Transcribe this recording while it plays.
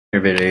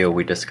In your video,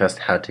 we discussed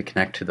how to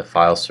connect to the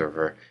file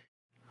server.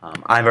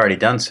 I've already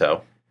done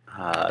so.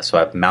 So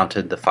I've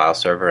mounted the file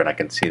server and I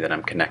can see that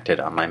I'm connected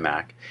on my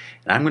Mac.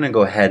 And I'm going to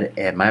go ahead,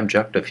 and my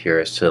objective here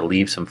is to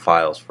leave some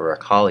files for a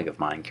colleague of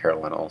mine,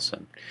 Carolyn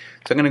Olson.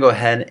 So I'm going to go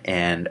ahead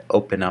and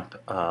open up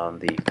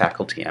the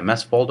Faculty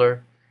MS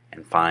folder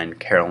and find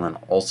Carolyn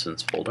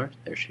Olson's folder.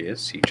 There she is,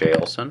 CJ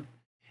Olson.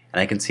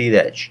 And I can see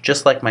that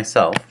just like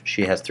myself,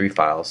 she has 3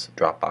 files: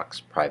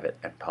 Dropbox, private,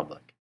 and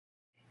public.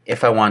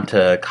 If I want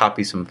to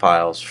copy some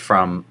files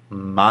from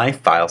my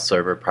file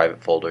server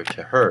private folder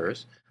to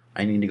hers,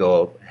 I need to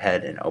go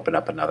ahead and open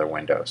up another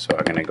window. So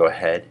I'm going to go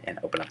ahead and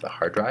open up the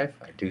hard drive.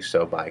 I do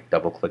so by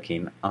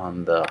double-clicking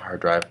on the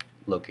hard drive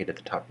located at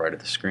the top right of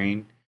the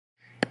screen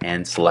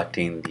and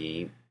selecting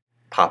the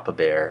Papa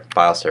Bear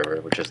file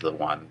server, which is the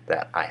one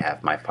that I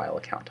have my file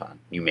account on.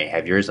 You may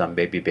have yours on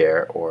Baby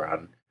Bear or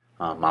on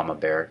Mama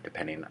Bear,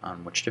 depending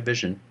on which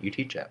division you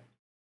teach at.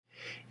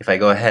 If I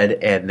go ahead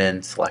and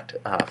then select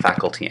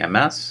Faculty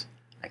MS,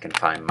 I can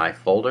find my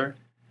folder,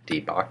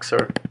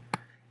 Dboxer,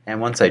 and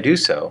once I do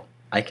so,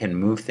 I can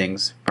move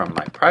things from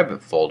my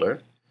private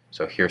folder.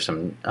 So here's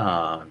some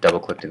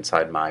double-clicked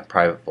inside my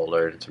private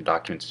folder and some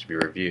documents to be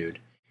reviewed,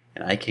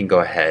 and I can go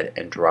ahead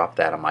and drop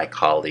that on my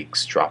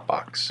colleague's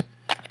Dropbox.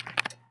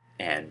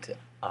 And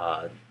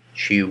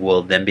she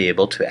will then be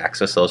able to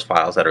access those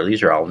files at her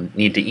leisure. I'll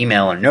need to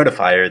email or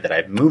notify her that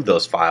I've moved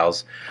those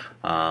files,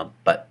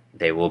 but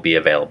they will be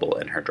available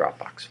in her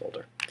Dropbox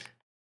folder.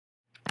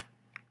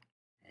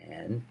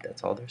 And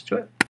that's all there is to it.